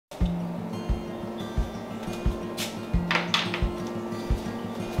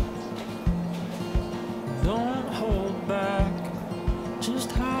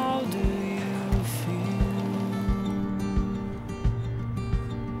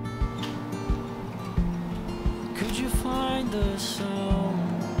find a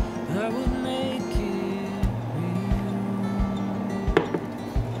song that would make it real.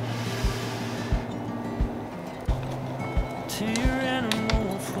 To your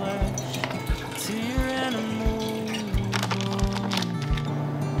animal flesh, to your animal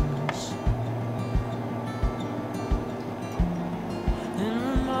bones, and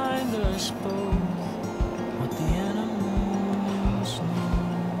remind us both what the animals know.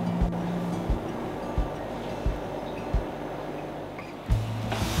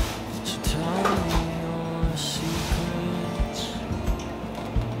 So tell me your secrets,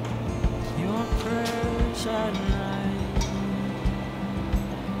 your prayers at night,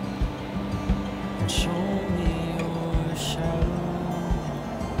 and show me your shadow.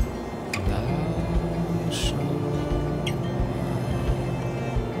 I'll show.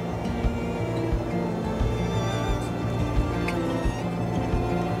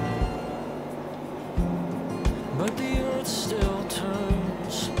 But the earth still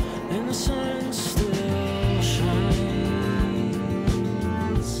turns, and the sun still shines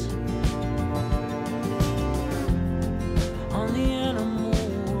on the animal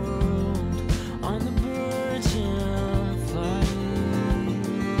world, on the birds in flight.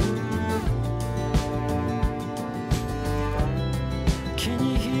 Can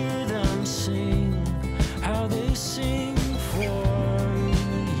you hear them sing, how they sing for you?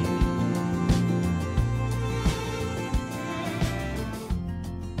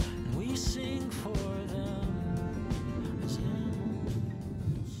 We sing for them as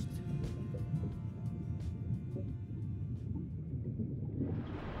animals do.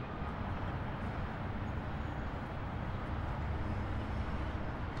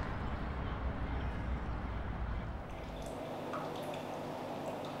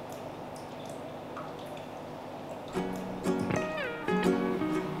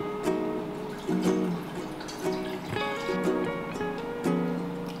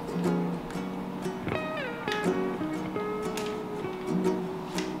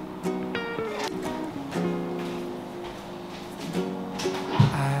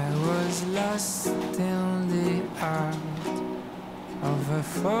 I was lost in the art of a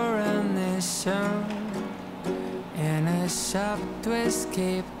foreign nation, in a shop to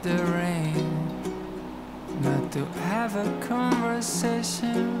escape the rain, not to have a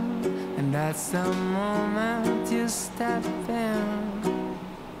conversation. And that's the moment you step in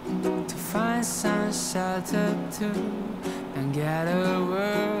to find some shelter too, and get a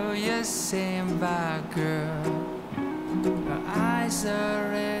word you seen by girl. Her eyes are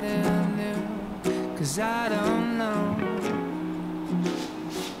ready new, 'cause I don't know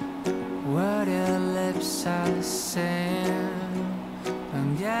what your lips are saying, and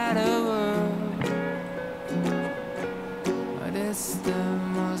get a word, but it's the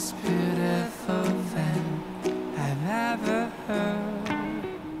most beautiful thing I've ever heard.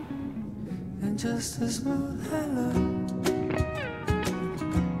 And just a small hello,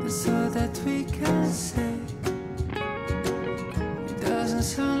 so that we can say, it doesn't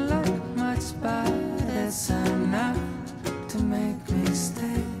sound like much, but it's enough to make me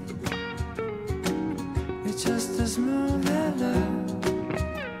stay. It's just a small hello,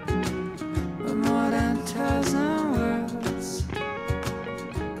 but more than 1,000 words,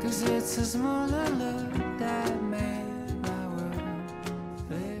 'cause it's a small hello that made my world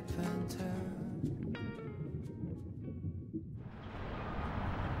flip and turn.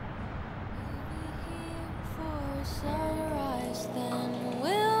 For sunrise, then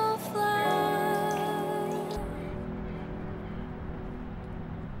we'll fly.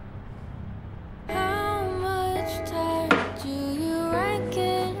 How much time do you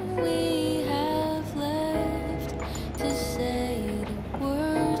reckon we have left to say the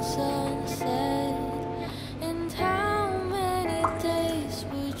words unsaid? And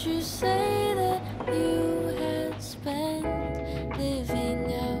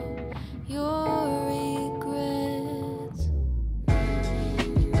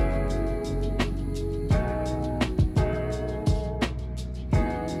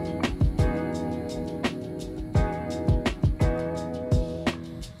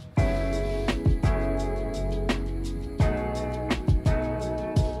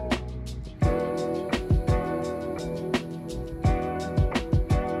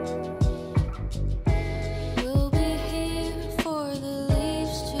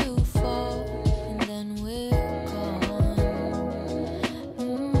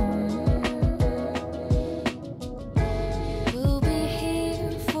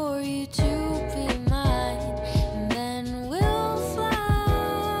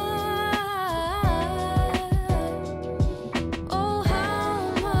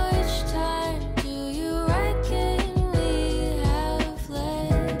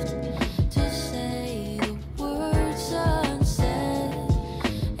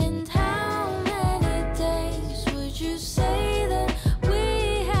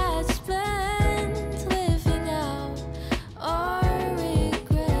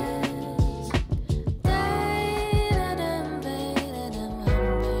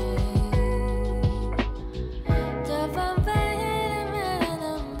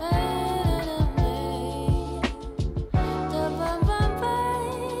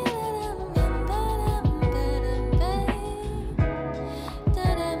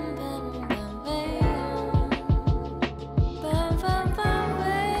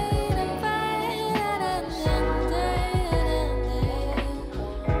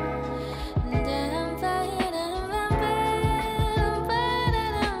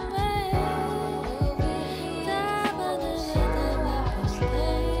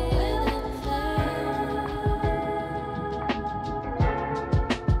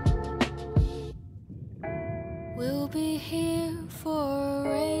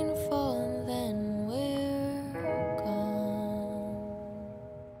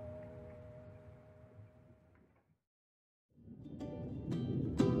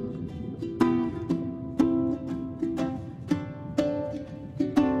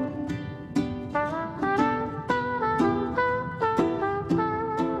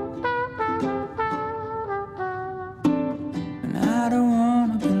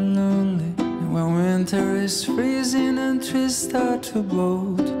winter is freezing and trees start to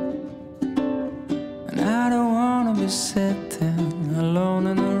bolt, and I don't wanna be sitting alone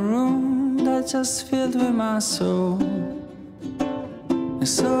in a room that's just filled with my soul. And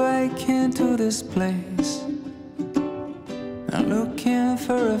so I came to this place, I'm looking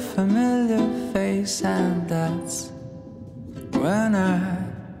for a familiar face, and that's when I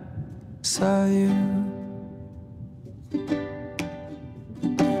saw you.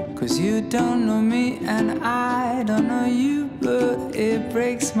 'Cause you don't know me and I don't know you, but it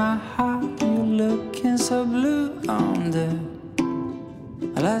breaks my heart. You're looking so blue on the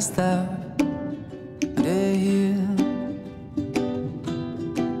last of the hill.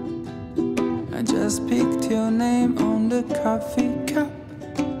 I just picked your name on the coffee cup,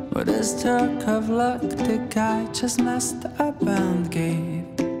 but a stroke of luck, the guy just messed up and gave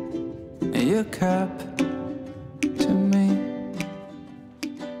your cup